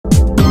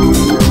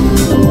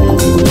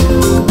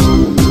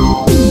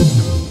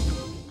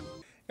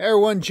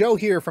everyone, Joe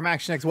here from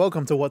ActionX.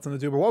 Welcome to What's on the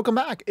Tuber. Welcome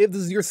back. If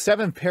this is your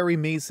 7th Perry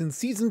Mason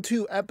Season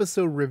 2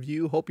 episode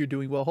review, hope you're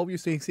doing well. Hope you're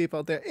staying safe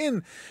out there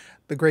in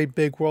the great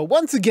big world.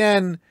 Once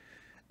again,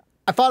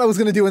 I thought I was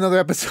going to do another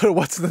episode of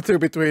What's on the Tuber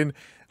between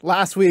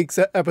last week's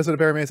episode of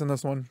Perry Mason and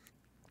this one.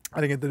 I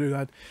didn't get to do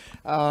that.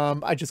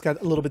 I just got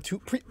a little bit too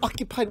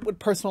preoccupied with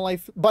personal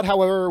life. But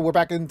however, we're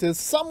back into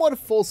somewhat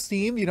full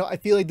steam. You know, I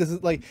feel like this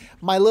is like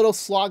my little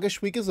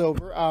sluggish week is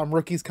over.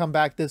 Rookies come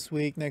back this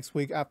week, next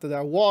week after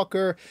that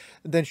Walker,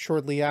 then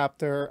shortly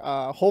after,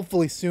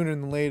 hopefully sooner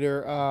than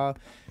later.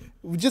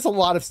 Just a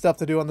lot of stuff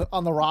to do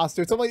on the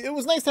roster. So like, it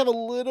was nice to have a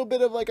little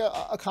bit of like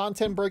a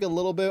content break, a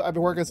little bit. I've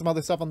been working some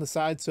other stuff on the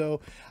side, so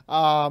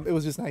it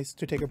was just nice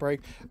to take a break.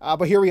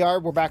 But here we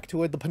are, we're back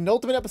to it, the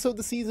penultimate episode of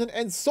the season,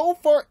 and so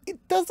far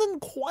it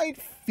doesn't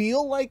quite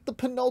feel like the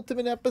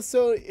penultimate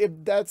episode. If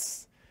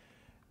that's,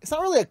 it's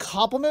not really a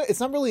compliment. It's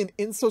not really an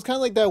insult. It's kind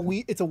of like that.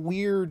 It's a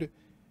weird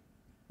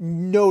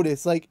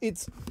notice. Like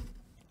it's,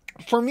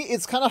 for me,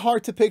 it's kind of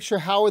hard to picture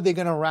how are they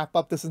going to wrap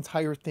up this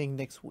entire thing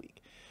next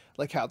week.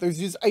 Like how there's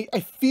just, I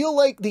feel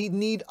like they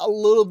need a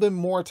little bit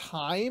more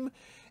time,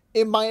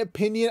 in my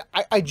opinion.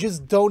 I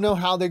just don't know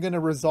how they're going to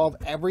resolve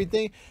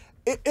everything.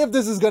 If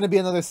this is going to be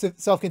another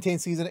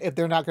self-contained season, if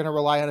they're not going to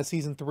rely on a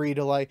season 3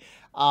 to like,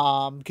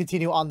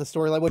 continue on the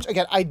storyline, which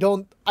again, I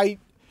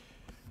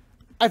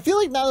feel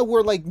like now that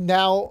we're like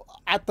now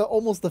at the,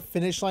 almost the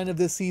finish line of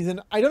this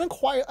season, I don't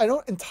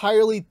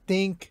entirely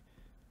think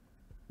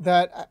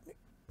that,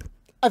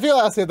 I feel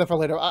like I'll save that for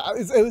later.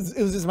 It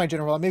was just my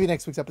general. Maybe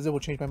next week's episode will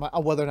change my mind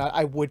on whether or not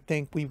I would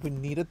think we would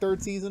need a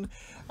 3rd season.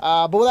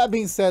 But with that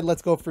being said,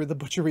 let's go through the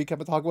Butcher recap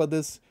and talk about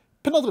this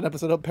penultimate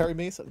episode of Perry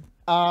Mason.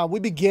 We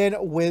begin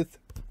with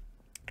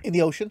in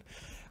the ocean.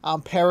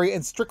 Perry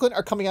and Strickland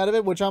are coming out of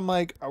it, which I'm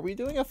like, are we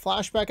doing a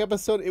flashback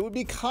episode? It would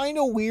be kind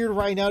of weird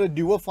right now to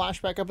do a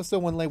flashback episode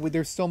when like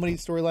there's so many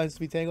storylines to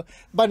be tangled.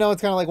 But no,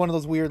 it's kind of like one of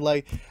those weird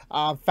like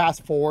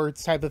fast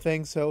forwards type of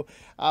things. So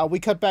we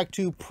cut back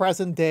to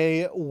present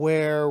day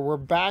where we're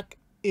back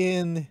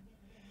in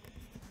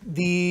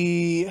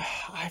the,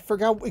 I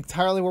forgot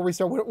entirely where we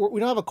start. We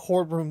don't have a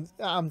courtroom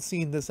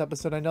scene this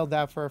episode. I know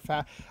that for a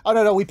fact. Oh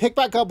no, we pick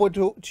back up with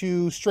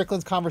to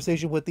Strickland's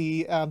conversation with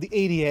the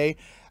ADA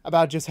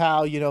about just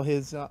how, you know,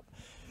 his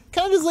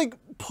kind of just like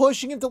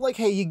pushing him to like,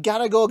 hey, you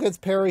gotta go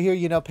against Perry here.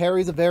 You know,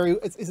 Perry's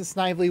a is a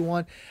snively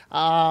one.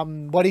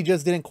 What he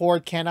just did in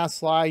court cannot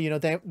slide. You know,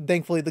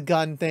 thankfully the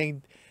gun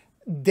thing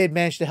did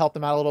manage to help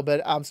them out a little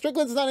bit.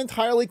 Strickland's not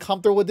entirely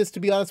comfortable with this, to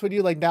be honest with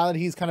you. Like now that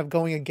he's kind of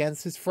going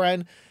against his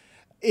friend,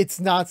 it's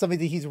not something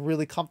that he's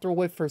really comfortable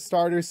with for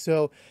starters.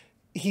 So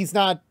he's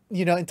not,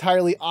 you know,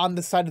 entirely on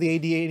the side of the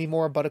ADA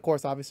anymore. But of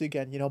course, obviously,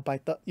 again, you don't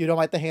bite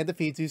the hand that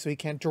feeds you, so he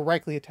can't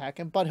directly attack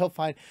him, but he'll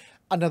find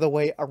another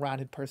way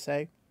around it per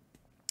se.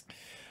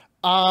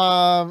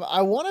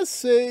 I want to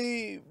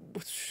say,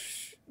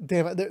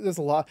 damn it, there's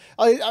a lot.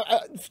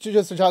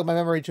 Just to jog my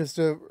memory, just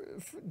to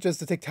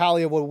take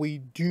tally of what we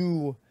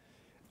do.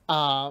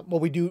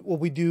 We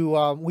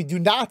do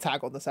not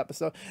tackle this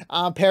episode.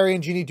 Perry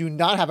and Jeannie do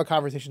not have a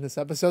conversation this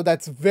episode.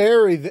 That's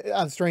very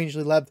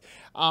strangely left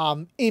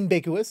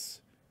ambiguous.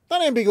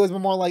 Not ambiguous, but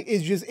more like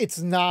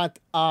it's not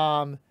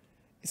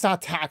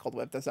tackled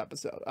with this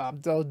episode.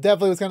 So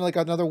definitely was kind of like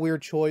another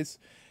weird choice,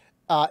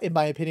 in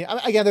my opinion. I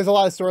mean, again, there's a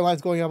lot of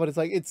storylines going on, but it's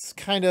like it's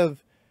kind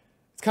of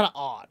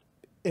odd,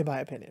 in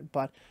my opinion.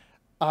 But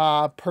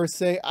per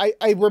se,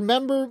 I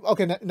remember.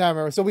 Okay, now I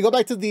remember. So we go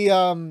back to the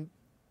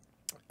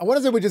I want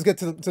to say we just get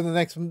to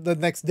the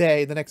next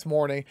day, the next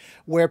morning,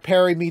 where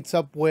Perry meets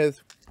up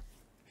with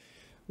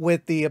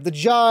the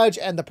judge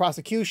and the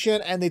prosecution,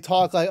 and they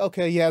talk like,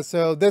 okay, yeah,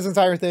 so this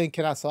entire thing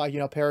cannot slide. You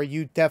know, Perry,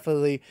 you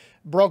definitely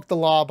broke the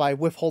law by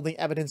withholding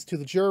evidence to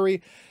the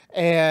jury,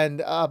 and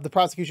the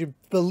prosecution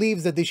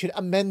believes that they should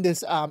amend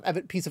this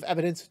piece of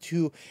evidence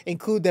to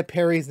include that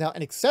Perry is now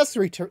an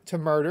accessory to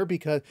murder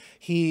because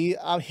he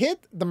hid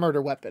the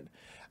murder weapon.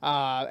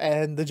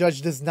 And the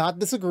judge does not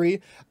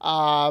disagree,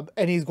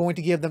 and he's going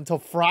to give them till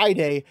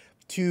Friday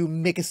to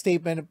make a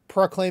statement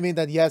proclaiming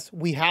that, yes,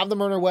 we have the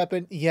murder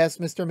weapon, yes,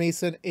 Mr.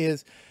 Mason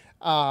is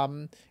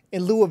in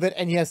lieu of it,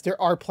 and yes, there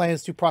are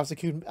plans to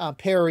prosecute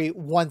Perry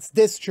once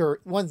this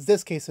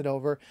case is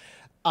over.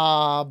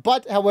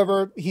 But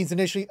however, he's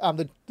initially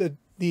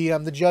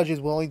the judge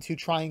is willing to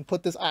try and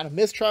put this on a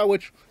mistrial,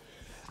 which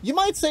you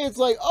might say it's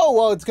like, oh,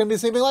 well, it's going to be the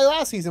same thing like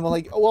last season. Well,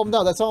 like, well,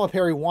 no, that's not what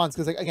Perry wants.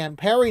 Because, like, again,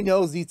 Perry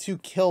knows these two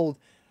killed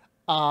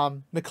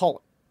McCullen.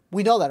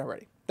 We know that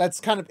already. That's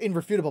kind of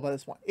irrefutable by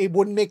this point. It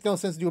wouldn't make no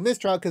sense to do a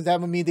mistrial because that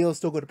would mean they'll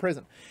still go to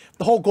prison.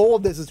 The whole goal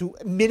of this is to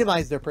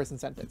minimize their prison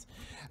sentence.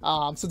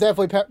 So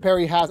definitely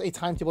Perry has a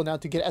timetable now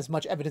to get as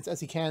much evidence as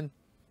he can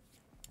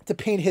to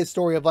paint his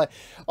story of like,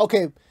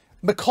 okay,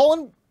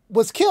 McCullen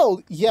was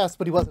killed, yes,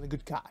 but he wasn't a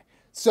good guy.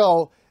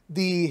 So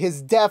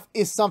his death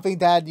is something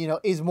that, you know,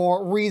 is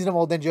more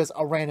reasonable than just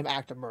a random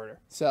act of murder.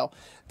 So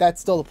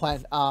that's still the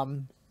plan,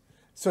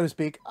 so to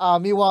speak.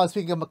 Meanwhile,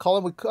 speaking of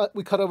McCullen,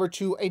 we cut over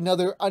to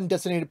another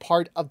undesignated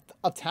part of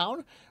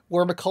town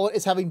where McCullough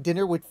is having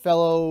dinner with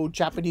fellow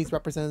Japanese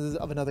representatives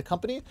of another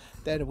company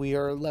that we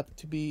are left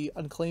to be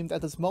unclaimed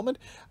at this moment.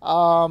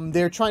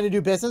 They're trying to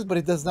do business, but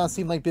it does not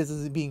seem like business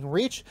is being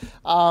reached.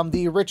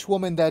 The rich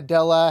woman that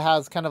Della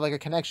has kind of like a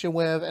connection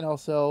with, and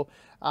also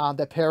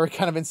that Perry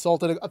kind of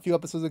insulted a few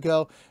episodes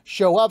ago,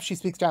 show up. She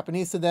speaks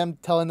Japanese to them,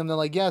 telling them they're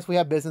like, yes, we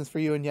have business for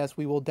you, and yes,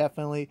 we will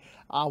definitely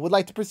would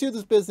like to pursue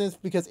this business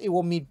because it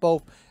will meet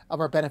both of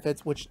our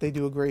benefits, which they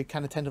do agree,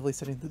 kind of tentatively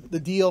setting the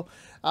deal.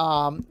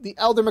 The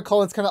elder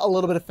McCullough's kind of a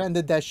little bit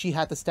offended that she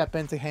had to step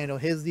in to handle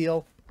his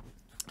deal.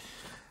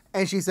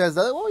 And she says,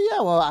 well,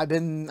 yeah, well, I've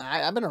been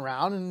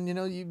around, and, you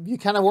know, you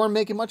kind of weren't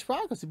making much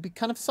progress. It'd be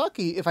kind of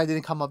sucky if I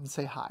didn't come up and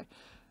say hi.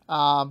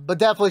 But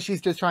definitely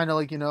she's just trying to,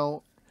 like, you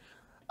know,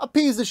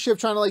 appease the ship,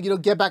 trying to, like, you know,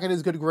 get back in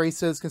his good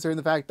graces, considering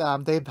the fact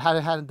they've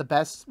had the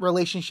best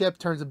relationship in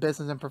terms of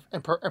business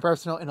and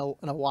personal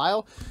in a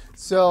while.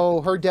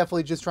 So her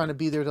definitely just trying to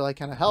be there to, like,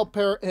 kind of help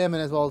him, and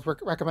as well as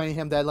recommending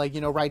him that, like,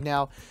 you know, right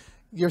now,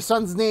 your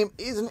son's name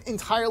isn't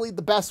entirely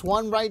the best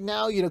one right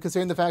now, you know,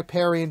 considering the fact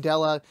Perry and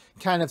Della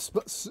kind of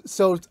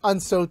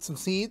unsowed some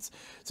seeds.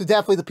 So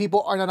definitely the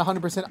people are not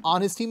 100%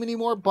 on his team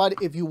anymore, but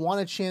if you want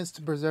a chance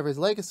to preserve his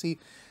legacy,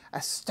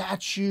 a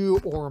statue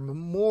or a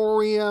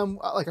memoriam,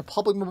 like a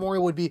public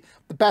memorial, would be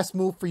the best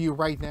move for you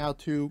right now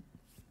to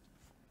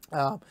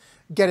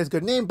get his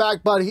good name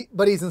back. But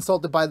he's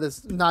insulted by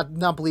this,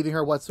 not believing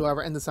her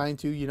whatsoever, and deciding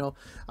to, you know,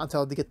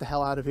 tell him to get the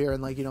hell out of here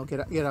and, like, you know, get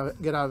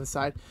out of his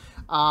side.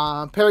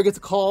 Perry gets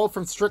a call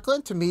from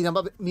Strickland to meet him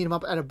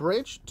up at a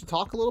bridge to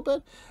talk a little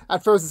bit.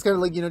 At first, it's kind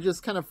of like, you know,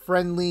 just kind of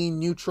friendly,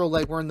 neutral,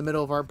 like we're in the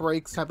middle of our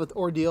breaks type of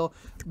ordeal.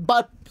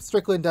 But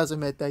Strickland does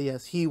admit that,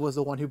 yes, he was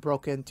the one who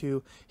broke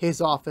into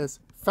his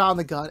office, found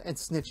the gun, and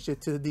snitched it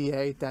to the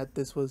DA that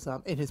this was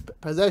in his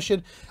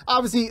possession.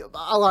 Obviously,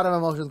 a lot of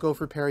emotions go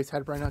through Perry's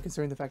head right now,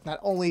 considering the fact not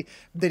only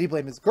did he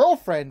blame his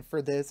girlfriend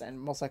for this, and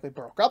most likely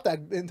broke up that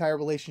entire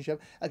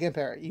relationship. Again,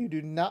 Perry, you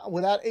do not,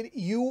 without it,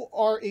 you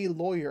are a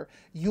lawyer.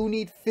 You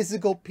need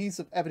physical piece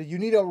of evidence. You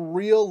need a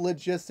real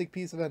logistic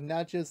piece of evidence,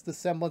 not just the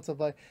semblance of,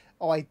 like,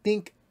 oh, I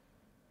think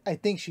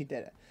she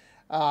did it.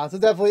 So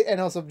definitely,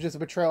 and also just a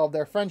betrayal of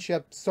their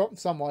friendship,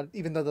 somewhat,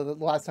 even though the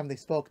last time they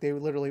spoke, he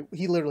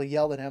literally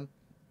yelled at him.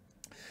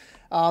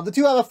 The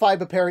two have a fight,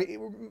 but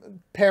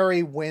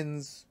Perry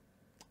wins.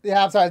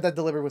 Yeah, I'm sorry, that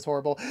delivery was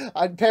horrible.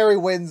 Perry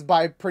wins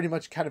by pretty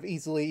much kind of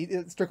easily.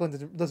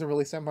 Strickland doesn't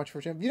really say much for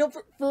him. You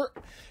know,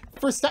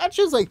 for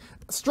statues, like,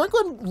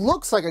 Strickland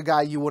looks like a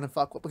guy you wouldn't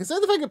fuck with. Because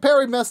the fact that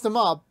Perry messed him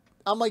up,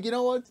 I'm like, you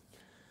know what?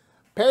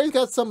 Perry's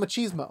got some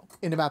machismo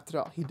in him after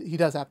all. He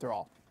does after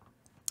all.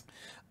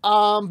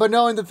 But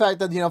knowing the fact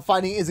that, you know,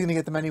 fighting isn't going to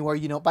get them anywhere,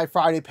 you know, by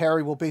Friday,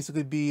 Perry will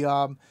basically be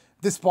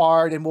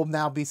disbarred and will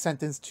now be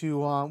sentenced to,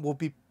 will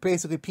be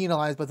basically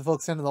penalized by the full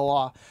extent of the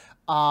law.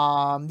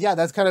 Yeah,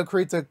 that's kind of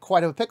creates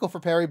quite a pickle for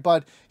Perry,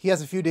 but he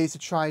has a few days to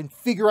try and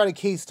figure out a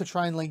case to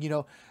try and, like, you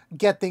know,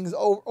 get things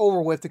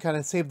over with to kind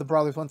of save the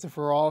brothers once and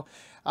for all.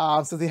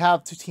 So they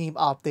have to team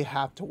up. They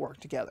have to work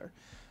together.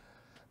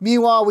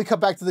 Meanwhile, we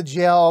come back to the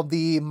jail.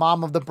 The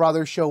mom of the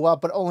brothers show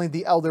up, but only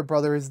the elder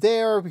brother is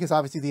there because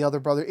obviously the elder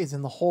brother is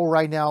in the hole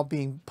right now,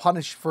 being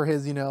punished for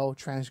his, you know,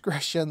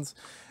 transgressions.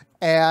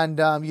 And,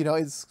 you know,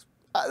 this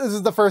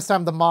is the first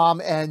time the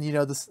mom and, you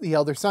know, the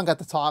elder son got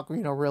to talk, you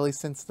know, really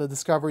since the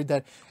discovery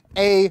that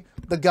A,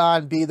 the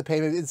gun, B, the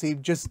payment, and C,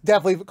 just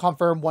definitely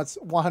confirmed once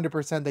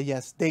 100% that,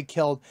 yes, they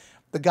killed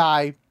the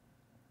guy.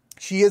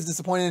 She is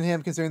disappointed in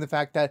him considering the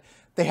fact that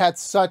they had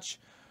such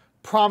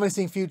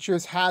promising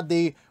futures had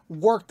they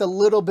worked a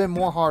little bit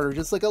more harder,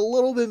 just like a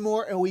little bit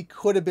more, and we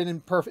could have been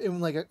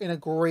in a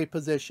great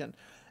position.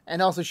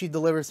 And also she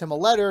delivers him a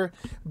letter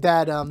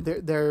that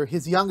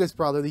his youngest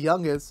brother, the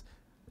youngest,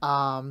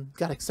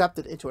 got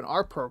accepted into an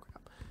art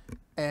program,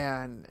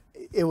 and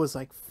it was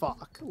like,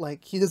 fuck,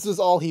 like this is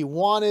all he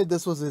wanted,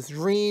 this was his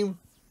dream,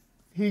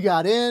 he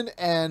got in,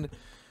 and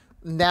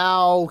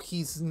now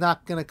he's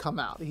not gonna come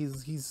out.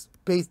 There's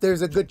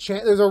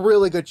a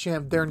really good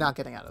chance they're not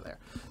getting out of there.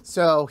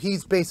 So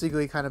he's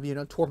basically kind of, you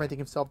know, tormenting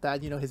himself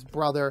that, you know, his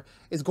brother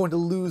is going to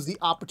lose the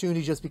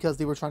opportunity just because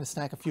they were trying to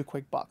snack a few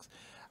quick bucks.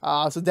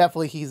 So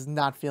definitely he's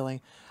not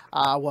feeling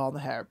well in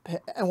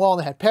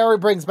the head. Perry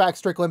brings back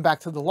Strickland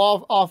back to the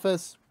law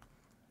office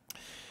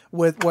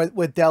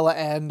with Della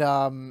and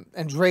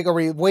Drake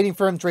already waiting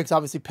for him. Drake's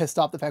obviously pissed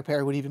off the fact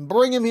Perry would even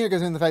bring him here,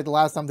 because in the fact the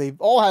last time they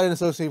all had an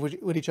association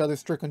with each other,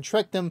 Strickland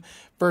tricked him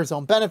for his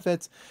own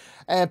benefits.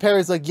 And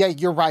Perry's like, yeah,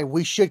 you're right.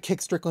 We should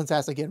kick Strickland's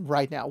ass again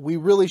right now. We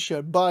really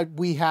should. But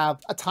we have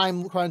a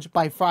time crunch.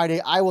 By Friday,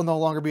 I will no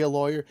longer be a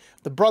lawyer.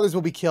 The brothers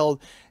will be killed.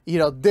 You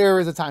know, there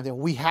is a time that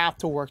we have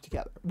to work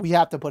together. We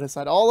have to put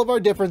aside all of our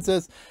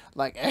differences,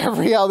 like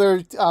every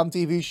other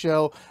TV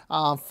show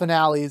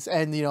finales,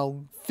 and, you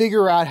know,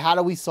 figure out how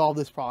do we solve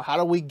this problem? How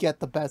do we get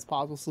the best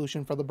possible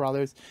solution for the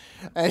brothers?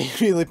 And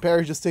immediately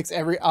Perry just takes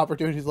every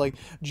opportunity to, like,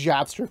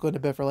 jab Strickland a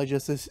bit for, like,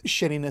 just this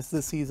shittiness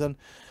this season.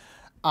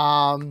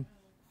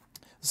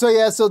 So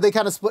yeah, so they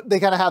kind of split. They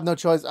kind of have no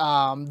choice.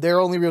 Their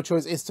only real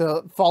choice is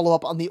to follow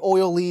up on the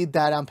oil lead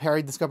that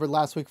Perry discovered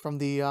last week from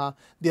the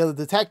other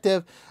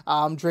detective.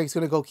 Drake's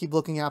gonna go keep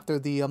looking after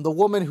the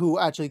woman who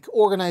actually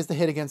organized the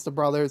hit against the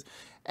brothers,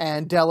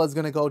 and Della's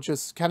gonna go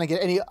just kind of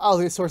get any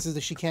other sources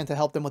that she can to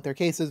help them with their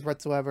cases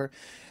whatsoever.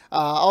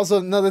 Also,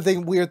 another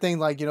weird thing,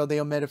 like, you know, they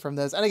omitted from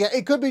this, and again,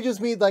 it could be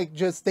just me, like,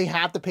 just they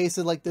have to pace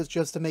it like this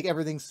just to make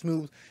everything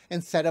smooth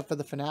and set up for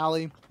the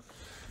finale.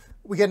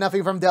 We get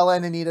nothing from Della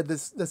and Anita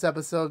this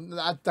episode.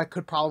 That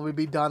could probably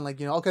be done. Like,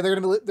 you know, okay, they're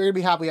gonna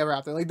be happily ever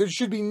after. Like, there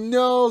should be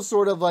no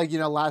sort of, like, you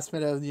know, last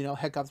minute, you know,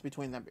 hiccups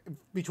between them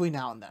between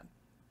now and then.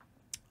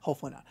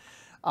 Hopefully not.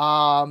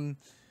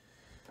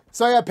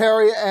 So yeah,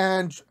 Perry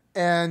and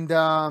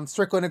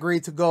Strickland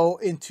agreed to go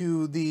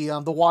into the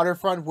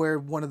waterfront where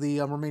one of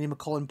the remaining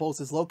McCullen boats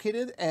is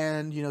located,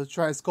 and, you know,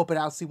 try to scope it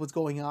out, see what's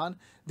going on.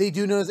 They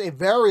do notice a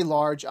very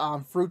large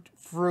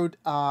fruit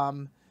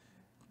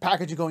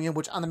package going in,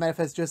 which on the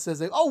manifest just says,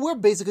 like, oh, we're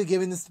basically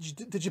giving this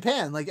to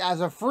Japan, like, as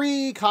a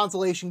free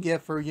consolation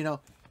gift for, you know,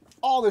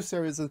 all their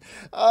services.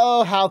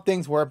 Oh, how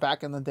things were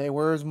back in the day,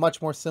 where it was much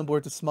more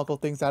simpler to smuggle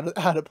things out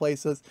of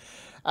places.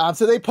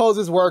 So they pose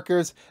as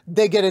workers.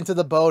 They get into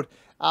the boat.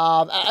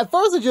 At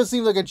first, it just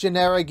seemed like a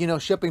generic, you know,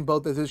 shipping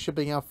boat that is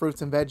shipping out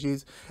fruits and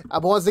veggies.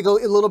 But once they go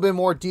a little bit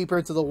more deeper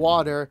into the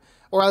water,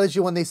 or at least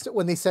when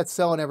they set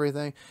sail and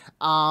everything,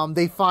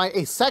 they find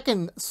a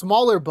second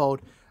smaller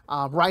boat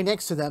right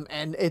next to them,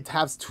 and it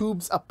has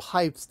tubes of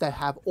pipes that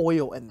have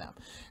oil in them,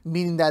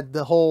 meaning that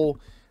the whole,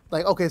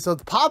 like, okay, so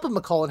Papa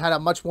McCullen had a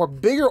much more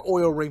bigger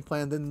oil ring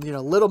plan than, you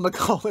know, little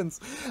McCullen's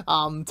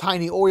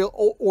tiny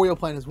oil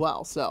plan as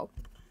well. So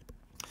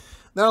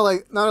now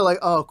they're like,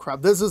 oh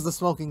crap, this is the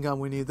smoking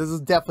gun we need. This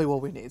is definitely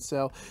what we need.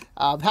 So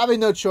having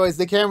no choice,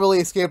 they can't really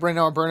escape right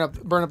now or burn up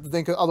the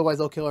thing, cause otherwise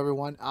they'll kill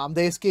everyone.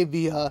 They escape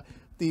via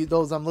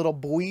those little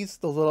buoys,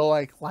 those little,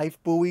 like, life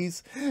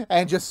buoys,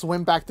 and just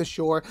swim back to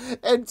shore.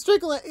 And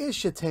Strickland, it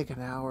should take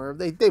an hour.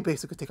 They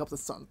basically take up the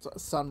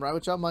sun, right?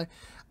 Which I'm like,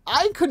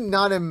 I could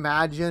not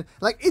imagine.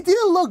 Like, it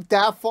didn't look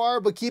that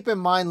far, but keep in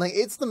mind, like,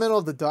 it's the middle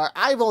of the dark.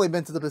 I've only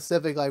been to the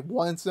Pacific, like,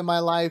 once in my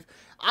life.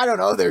 I don't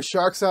know, there's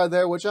sharks out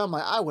there, which I'm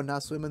like, I would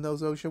not swim in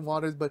those ocean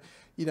waters, but,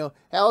 you know,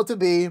 hell to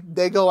be,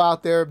 they go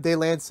out there, they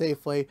land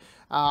safely.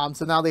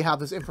 So now they have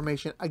this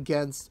information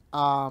against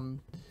the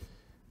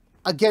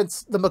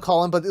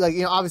McCullen, but, like,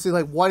 you know, obviously,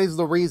 like, what is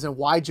the reason?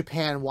 Why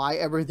Japan? Why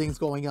everything's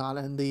going on?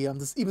 And the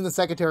even the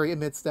secretary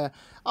admits that,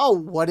 oh,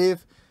 what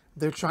if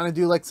they're trying to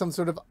do, like, some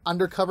sort of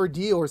undercover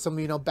deal or some,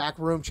 you know,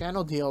 backroom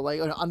channel deal, like,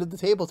 under the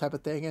table type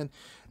of thing. And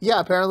yeah,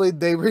 apparently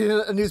they read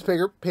in a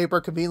newspaper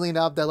conveniently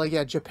enough that, like,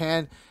 yeah,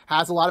 Japan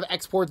has a lot of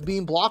exports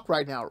being blocked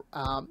right now.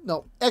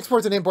 No,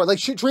 exports and imports, like,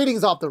 trading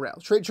is off the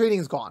rails. Trading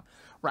is gone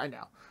right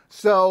now.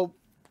 So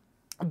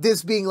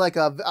this being like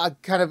a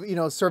kind of, you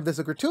know, served as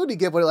a gratuity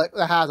gift, where, like,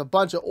 it has a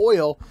bunch of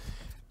oil,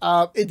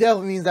 it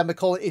definitely means that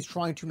McCullen is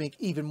trying to make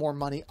even more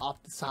money off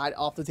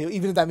the table,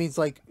 even if that means,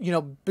 like, you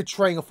know,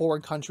 betraying a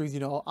foreign country's, you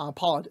know,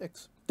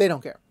 politics. They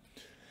don't care.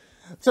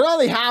 So now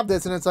they have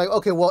this, and it's like,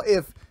 okay, well,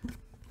 if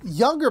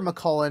younger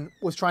McCullen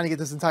was trying to get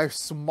this entire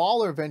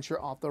smaller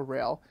venture off the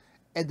rail,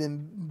 and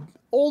then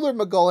older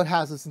McCullen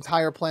has this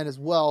entire plan as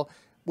well,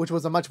 which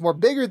was a much more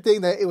bigger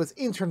thing, that it was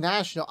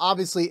international.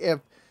 Obviously,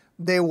 if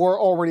they were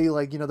already,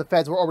 like, you know, the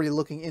feds were already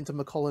looking into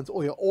McCullen's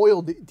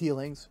oil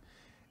dealings,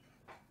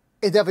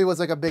 it definitely was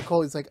like a big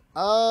call. It's like,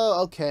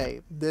 oh, okay,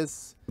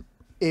 this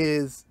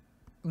is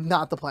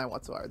not the plan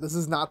whatsoever. This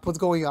is not what's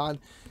going on,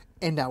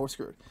 and now we're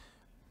screwed.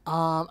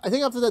 I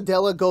think after that,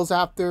 Della goes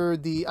after I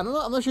don't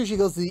know, I'm not sure if she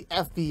goes to the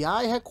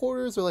FBI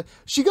headquarters, or, like,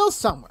 she goes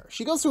somewhere.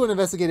 She goes to an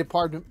investigative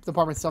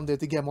department someday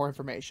to get more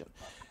information.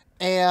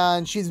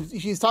 And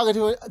she's talking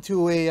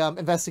to a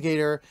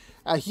investigator.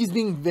 He's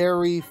being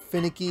very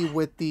finicky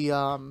with the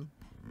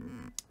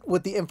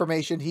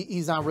information.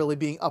 He's not really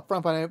being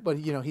upfront on it, but,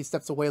 you know, he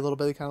steps away a little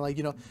bit, kind of like,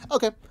 you know,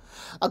 okay,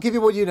 I'll give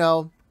you what you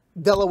know.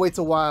 Della waits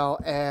a while,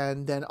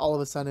 and then all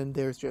of a sudden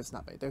there's just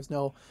nothing. There's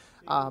no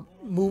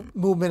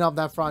movement on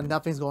that front.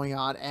 Nothing's going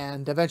on,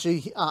 and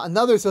eventually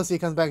another associate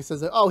comes back and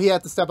says, oh, he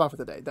had to step out for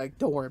the day. Like,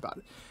 don't worry about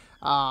it.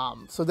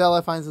 So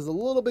Della finds this a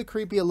little bit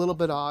creepy, a little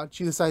bit odd.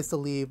 She decides to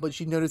leave, but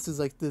she notices,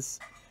 like, this,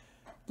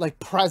 like,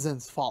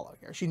 presence following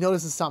her. She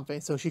notices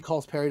something, so she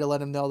calls Perry to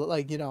let him know that,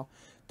 like, you know,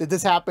 that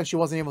this happened. She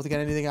wasn't able to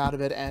get anything out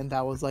of it, and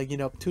that was, like, you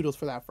know, toodles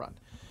for that front.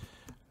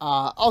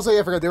 Also,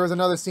 yeah, I forgot, there was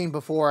another scene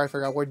before, I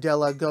forgot, where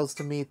Della goes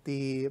to meet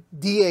the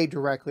DA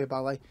directly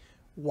about, like,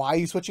 why are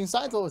you switching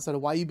sides all of a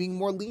sudden? Why are you being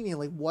more lenient?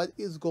 Like, what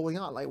is going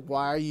on? Like,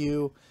 why are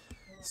you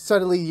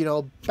suddenly, you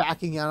know,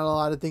 backing out on a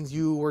lot of things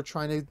you were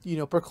trying to, you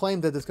know,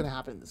 proclaim that this is going to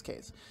happen in this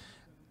case?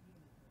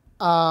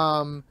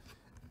 And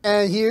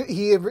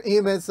he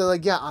admits that,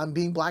 like, yeah, I'm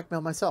being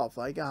blackmailed myself.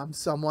 Like,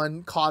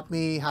 someone caught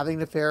me having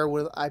an affair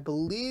with, I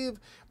believe,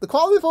 the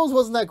quality of photos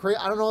wasn't that great.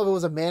 I don't know if it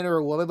was a man or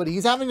a woman, but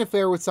he's having an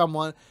affair with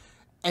someone,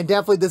 and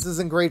definitely this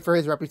isn't great for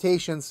his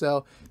reputation.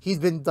 So he's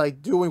been,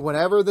 like, doing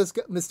whatever this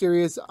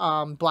mysterious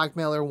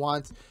blackmailer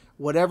wants,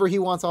 whatever he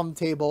wants on the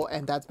table,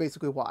 and that's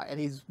basically why. And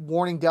he's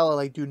warning Della,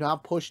 like, do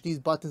not push these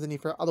buttons any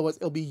further, otherwise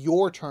it'll be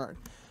your turn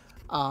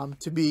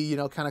to be, you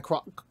know, kind of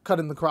cut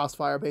in the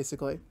crossfire,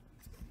 basically.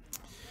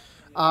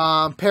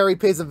 Perry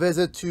pays a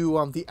visit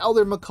to the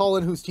elder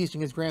McCullen, who's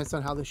teaching his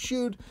grandson how to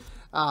shoot.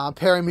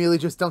 Perry immediately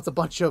just dumps a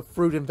bunch of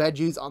fruit and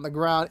veggies on the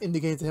ground,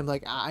 indicating to him,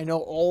 like, I know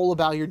all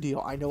about your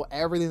deal. I know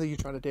everything that you're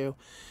trying to do.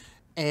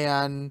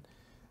 And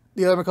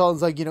the other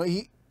McCullen's like, you know,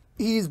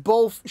 he's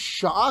both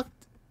shocked.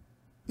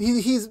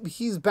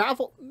 He's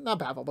baffled, not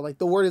baffled, but like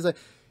the word is like,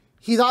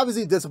 he's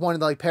obviously disappointed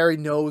that like Perry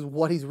knows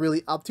what he's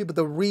really up to, but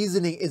the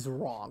reasoning is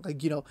wrong.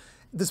 Like, you know,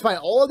 despite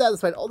all of that,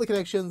 despite all the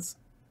connections,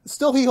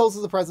 still he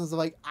holds the presence of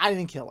like, I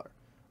didn't kill her.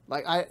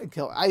 Like, I didn't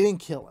kill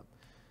him.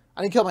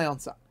 I didn't kill my own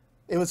son.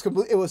 It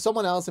was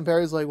someone else. And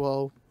Perry's like,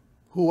 well,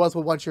 who else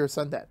would want your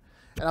son dead?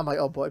 And I'm like,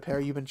 oh boy,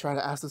 Perry, you've been trying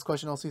to ask this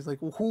question also. He's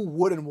like, well, who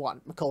wouldn't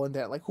want McCullen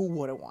dead? Like, who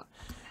wouldn't want?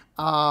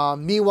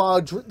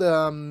 Meanwhile,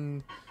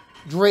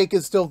 Drake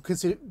is still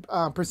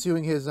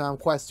pursuing his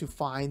quest to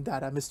find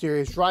that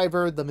mysterious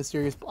driver, the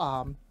mysterious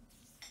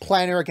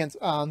planner against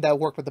that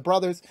worked with the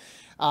brothers.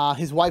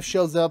 His wife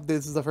shows up.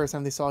 This is the first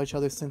time they saw each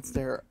other since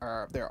their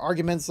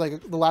arguments,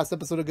 like the last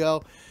episode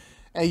ago.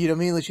 And, you know,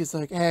 immediately she's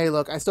like, hey,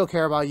 look, I still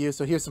care about you,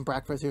 so here's some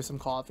breakfast, here's some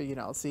coffee, you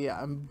know. See,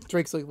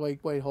 Drake's like,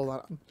 wait, hold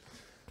on.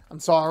 I'm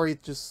sorry,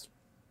 just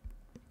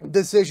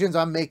decisions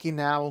I'm making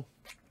now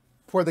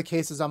for the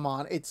cases I'm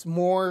on. It's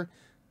more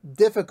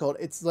difficult.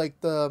 It's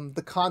like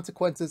the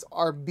consequences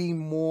are being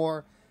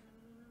more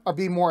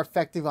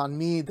effective on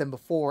me than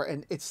before,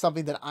 and it's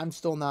something that I'm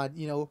still not,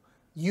 you know,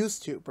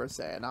 used to per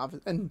se.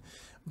 And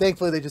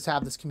thankfully they just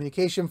have this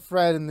communication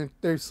thread, and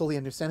they're slowly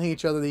understanding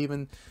each other. They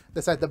even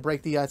decide to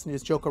break the ice and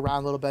just joke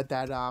around a little bit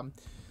that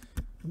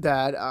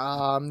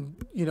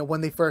you know,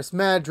 when they first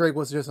met, Drake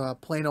was just a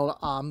plain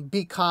old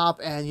beat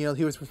cop, and, you know,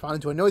 he was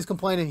responding to a noise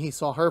complaint, and he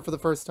saw her for the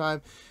first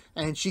time,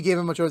 and she gave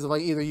him a choice of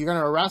like, either you're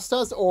gonna arrest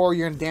us or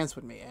you're gonna dance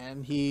with me.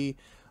 And he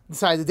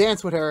decided to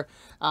dance with her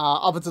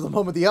up until the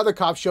moment the other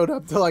cop showed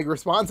up to like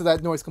respond to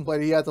that noise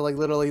complaint. He had to like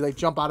literally like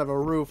jump out of a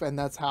roof, and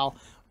that's how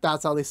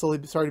they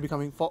slowly started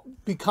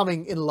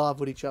becoming in love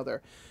with each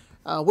other,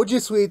 which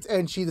is sweet.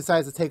 And she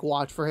decides to take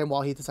watch for him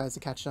while he decides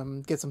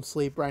to get some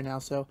sleep right now.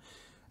 So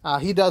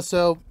he does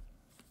so.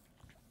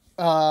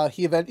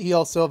 He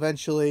also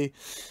eventually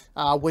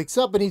wakes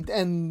up,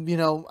 and you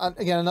know,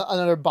 again,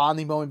 another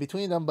bonding moment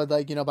between them. But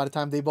like, you know, by the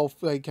time they both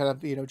like kind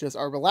of, you know, just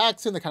are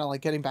relaxing, they're kind of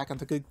like getting back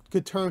onto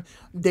good terms.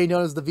 They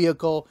notice the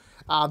vehicle.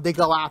 They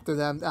go after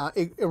them.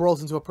 It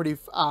rolls into a pretty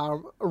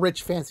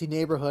rich, fancy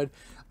neighborhood,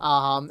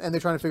 and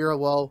they're trying to figure out,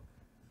 well,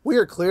 we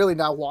are clearly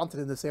not wanted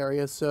in this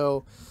area,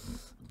 so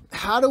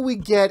how do we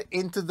get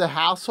into the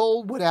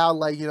household without,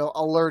 like, you know,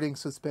 alerting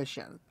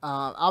suspicion?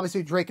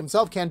 Obviously Drake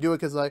himself can't do it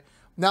because, like,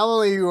 not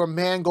only are you a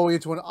man going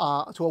into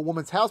to a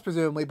woman's house,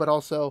 presumably, but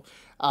also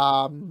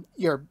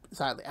you're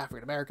sadly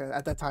African American.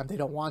 At that time, they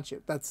don't want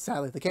you. That's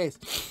sadly the case.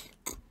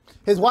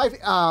 His wife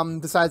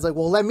decides, like,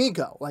 well, let me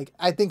go. Like,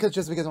 I think it's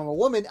just because I'm a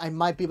woman, I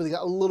might be able to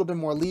get a little bit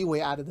more leeway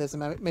out of this,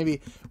 and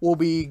maybe we'll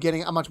be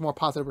getting a much more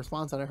positive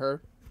response out of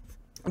her.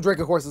 Drake,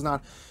 of course, is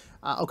not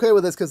okay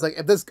with this because, like,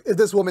 if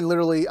this woman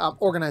literally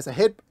organized a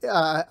hit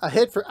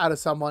out of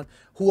someone,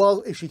 who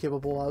else is she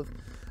capable of?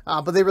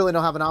 But they really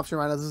don't have an option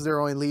right now. This is their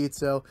only lead,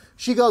 so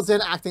she goes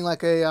in acting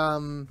like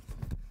a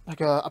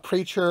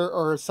preacher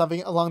or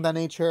something along that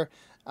nature.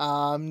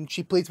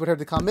 She pleads with her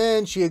to come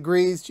in. She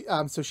agrees.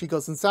 So she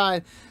goes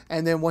inside,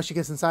 and then once she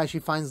gets inside, she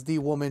finds the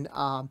woman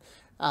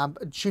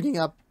shooting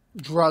up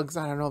drugs.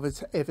 I don't know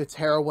if it's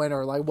heroin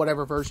or like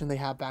whatever version they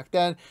have back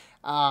then.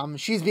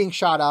 She's being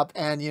shot up,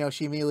 and, you know,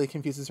 she immediately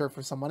confuses her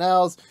for someone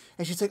else,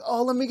 and she's like,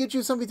 oh, let me get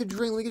you something to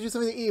drink, let me get you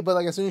something to eat. But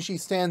like, as soon as she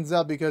stands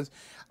up, because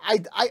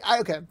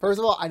okay, first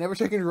of all, I never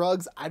taken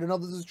drugs. I don't know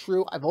if this is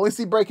true. I've only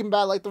seen Breaking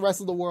Bad like the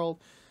rest of the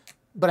world,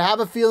 but I have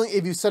a feeling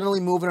if you suddenly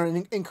move in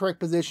an incorrect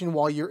position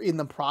while you're in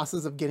the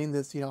process of getting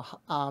this, you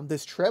know,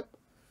 this trip,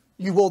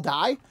 you will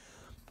die.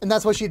 And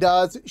that's what she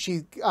does.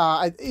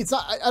 It's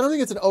not, I don't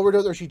think it's an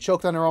overdose, or she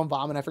choked on her own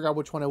vomit. I forgot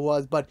which one it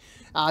was, but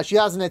she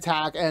has an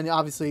attack, and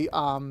obviously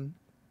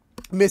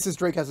Mrs.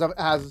 Drake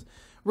has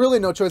really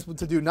no choice but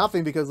to do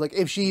nothing, because, like,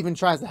 if she even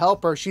tries to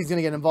help her, she's going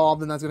to get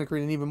involved, and that's going to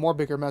create an even more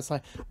bigger mess.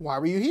 Like, why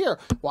were you here?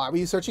 Why were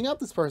you searching out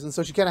this person?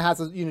 So she kind of has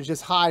to, you know,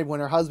 just hide when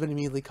her husband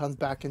immediately comes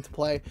back into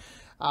play,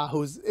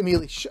 who's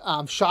immediately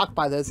shocked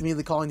by this,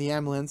 immediately calling the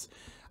ambulance.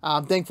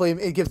 Thankfully,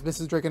 it gives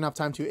Mrs. Drake enough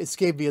time to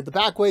escape via the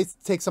back way,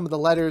 take some of the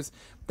letters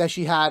that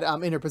she had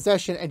in her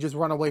possession, and just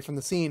run away from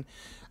the scene.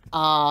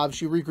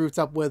 She regroups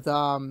up with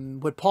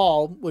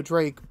Paul, with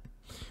Drake,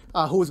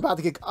 who was about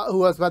to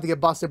get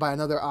busted by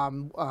another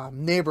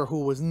neighbor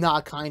who was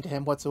not kind to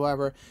him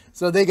whatsoever.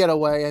 So they get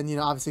away, and, you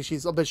know, obviously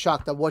she's a bit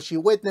shocked at what she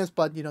witnessed,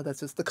 but, you know,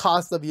 that's just the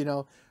cost of, you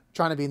know,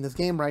 trying to be in this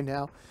game right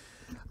now.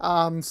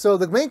 So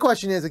the main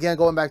question is, again,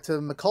 going back to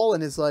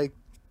McCullen, is like,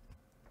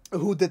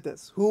 who did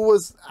this? Who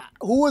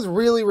was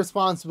really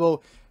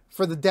responsible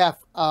for the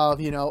death of,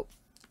 you know,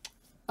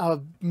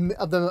 of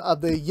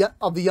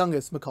the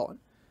youngest McCullen?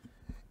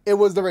 it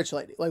was the rich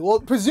lady. Like, well,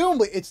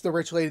 presumably it's the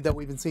rich lady that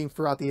we've been seeing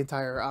throughout the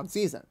entire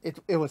season.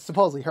 It was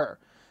supposedly her.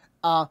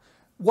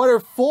 What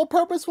her full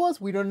purpose was,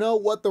 we don't know.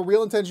 What the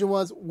real intention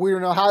was, we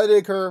don't know. How did it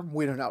occur?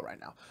 We don't know right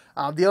now.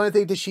 The only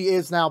thing that she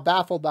is now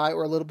baffled by,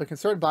 or a little bit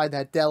concerned by,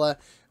 that Della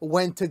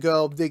went to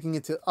go digging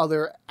into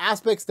other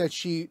aspects that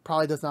she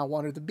probably does not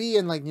want her to be,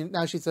 and like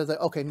now she says, like,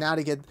 okay,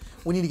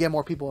 we need to get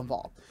more people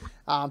involved.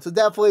 So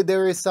definitely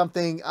there is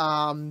something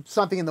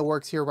in the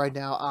works here right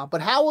now.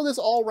 But how will this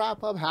all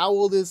wrap up? How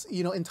will this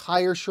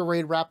entire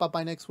charade wrap up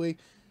by next week?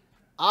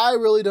 I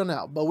really don't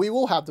know, but we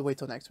will have to wait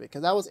till next week,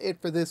 because that was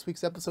it for this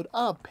week's episode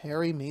of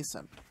Perry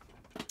Mason.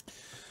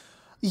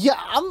 Yeah,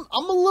 I'm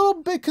a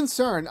little bit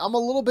concerned. Honestly,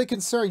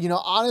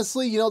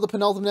 the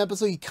penultimate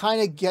episode, you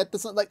kind of get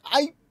this. Like,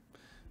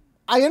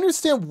 I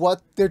understand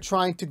what they're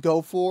trying to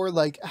go for.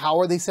 Like, how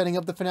are they setting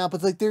up the finale?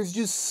 But like, there's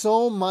just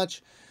so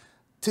much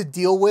to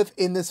deal with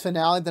in this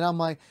finale that I'm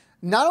like,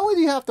 not only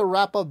do you have to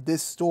wrap up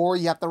this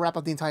story, you have to wrap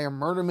up the entire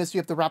murder mystery,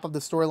 you have to wrap up the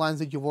storylines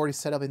that you've already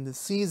set up in this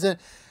season.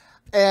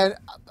 And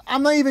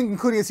I'm not even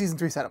including a season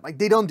 3 setup. Like,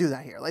 they don't do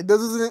that here. Like, this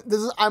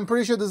is, I'm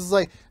pretty sure this is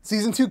like,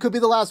 season 2 could be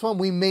the last one.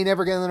 We may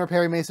never get another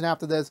Perry Mason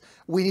after this.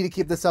 We need to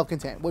keep this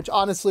self-contained, which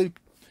honestly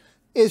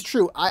is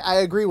true. I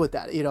agree with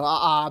that.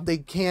 They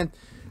can't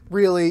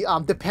really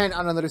depend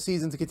on another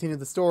season to continue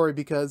the story,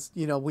 because,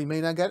 we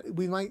might not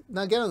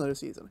get another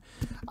season.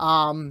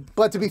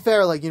 But to be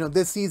fair, like,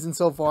 this season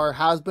so far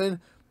has been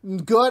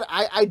good.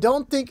 I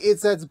don't think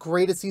it's as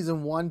great as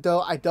season 1,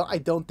 though. I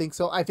don't think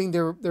so. I think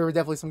there were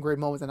definitely some great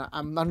moments, and I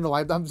don't know.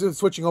 I'm just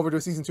switching over to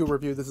a season 2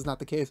 review. This is not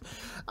the case.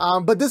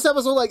 But this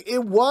episode, like,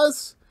 it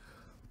was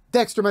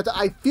detrimental.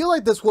 I feel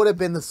like this would have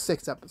been the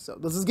 6th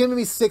episode. This is giving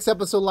me 6th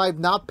episode live,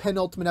 not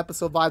penultimate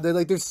episode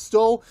vibe. There's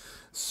still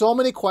so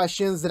many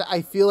questions that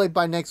I feel like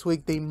by next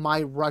week they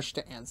might rush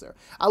to answer.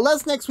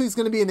 Unless next week's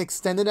going to be an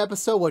extended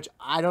episode, which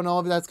I don't know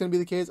if that's going to be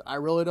the case. I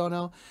really don't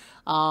know.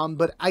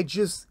 But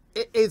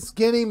it's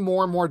getting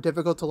more and more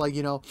difficult to, like,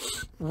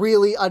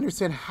 really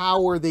understand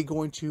how are they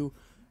going to,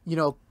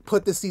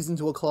 put the season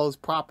to a close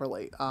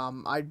properly.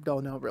 I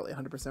don't know really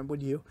 100%,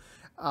 would you?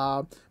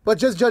 But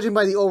just judging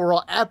by the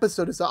overall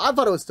episode itself, I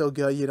thought it was still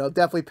good.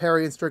 Definitely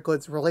Perry and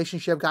Strickland's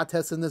relationship got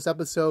tested in this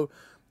episode.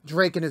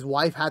 Drake and his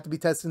wife had to be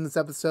tested in this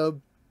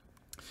episode.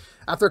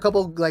 After a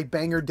couple like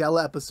banger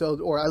Della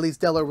episodes, or at least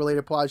Della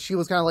related plots, she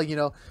was kind of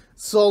like,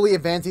 slowly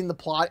advancing the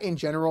plot in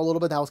general a little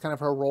bit. That was kind of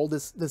her role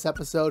this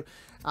episode,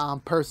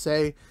 per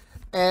se.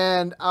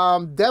 And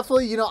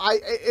definitely,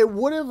 it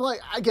would have, like,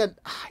 again,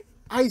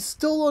 I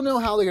still don't know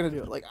how they're going to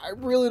do it. Like, I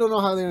really don't know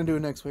how they're going to do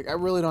it next week. I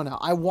really don't know.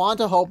 I want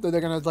to hope that they're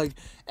going to, like,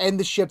 end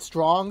the ship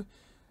strong.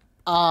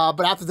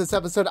 But after this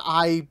episode,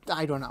 I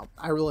don't know.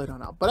 I really don't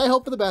know. But I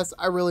hope for the best.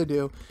 I really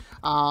do.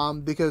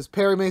 Because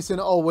Perry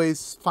Mason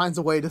always finds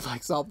a way to,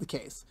 like, solve the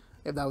case.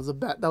 If that was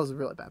a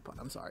really bad pun.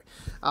 I'm sorry.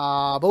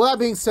 But with that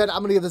being said, I'm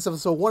going to give this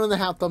episode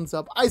 1.5 thumbs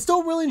up. I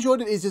still really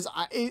enjoyed it. It's just,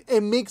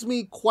 it makes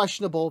me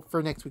questionable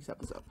for next week's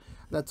episode.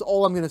 That's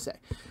all I'm going to say.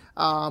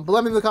 But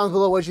let me know in the comments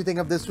below what you think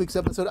of this week's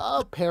episode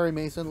of Perry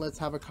Mason. Let's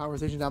have a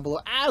conversation down below,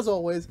 as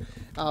always.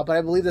 But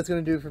I believe that's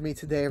going to do it for me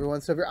today, everyone.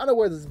 So if you're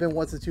unaware, this has been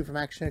What's the Two from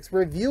ActionX,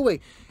 reviewing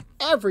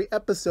every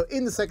episode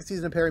in the 2nd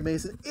season of Perry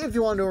Mason. If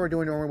you want to know what we're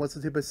doing normally, What's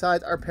the Two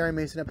besides our Perry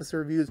Mason episode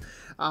reviews.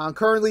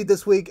 Currently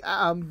this week,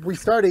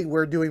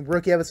 we're doing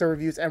rookie episode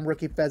reviews and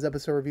rookie Fez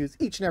episode reviews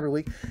each and every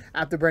week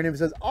after brand new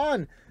episodes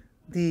on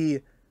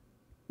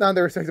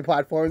their respective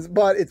platforms,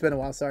 but it's been a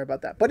while. Sorry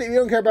about that. But if you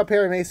don't care about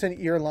Perry Mason,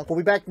 you're in luck. We'll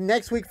be back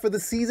next week for the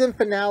season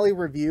finale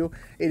review.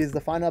 It is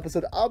the final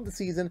episode of the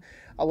season.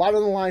 A lot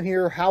on the line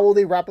here. How will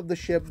they wrap up the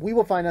ship? We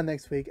will find out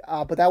next week.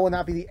 But that will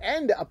not be the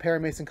end of Perry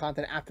Mason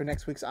content after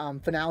next week's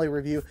finale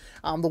review.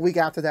 The week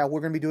after that,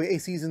 we're going to be doing a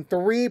season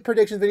 3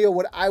 predictions video.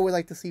 What I would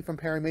like to see from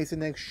Perry Mason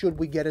next, should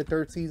we get a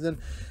 3rd season.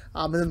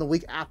 And then the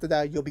week after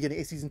that, you'll be getting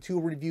a season 2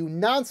 review,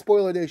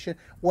 non-spoiler edition,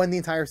 when the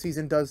entire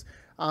season does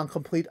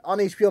complete on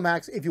HBO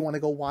Max, if you want to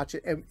go watch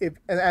it and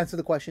answer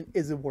the question,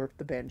 is it worth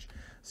the binge?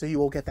 So you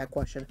will get that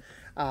question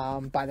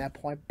by that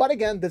point. But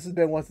again, this has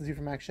been What's the Two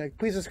from ActionX.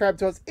 Please subscribe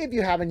to us if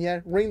you haven't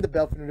yet. Ring the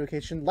bell for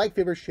notification, like,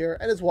 favorite,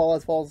 share, and as well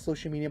as follow us on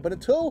social media. But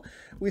until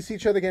we see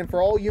each other again,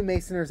 for all you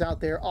Masoners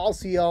out there, I'll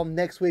see y'all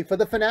next week for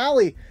the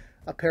finale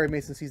of Perry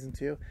Mason Season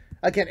 2.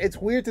 Again, it's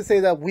weird to say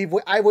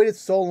that I waited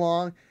so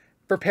long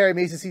for Perry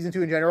Mason Season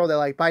 2 in general that,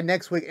 like, by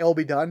next week it'll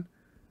be done.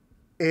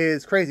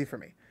 Is crazy for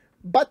me.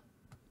 But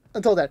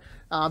until then,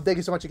 thank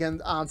you so much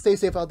again. Stay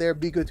safe out there.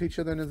 Be good to each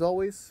other. And as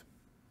always,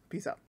 peace out.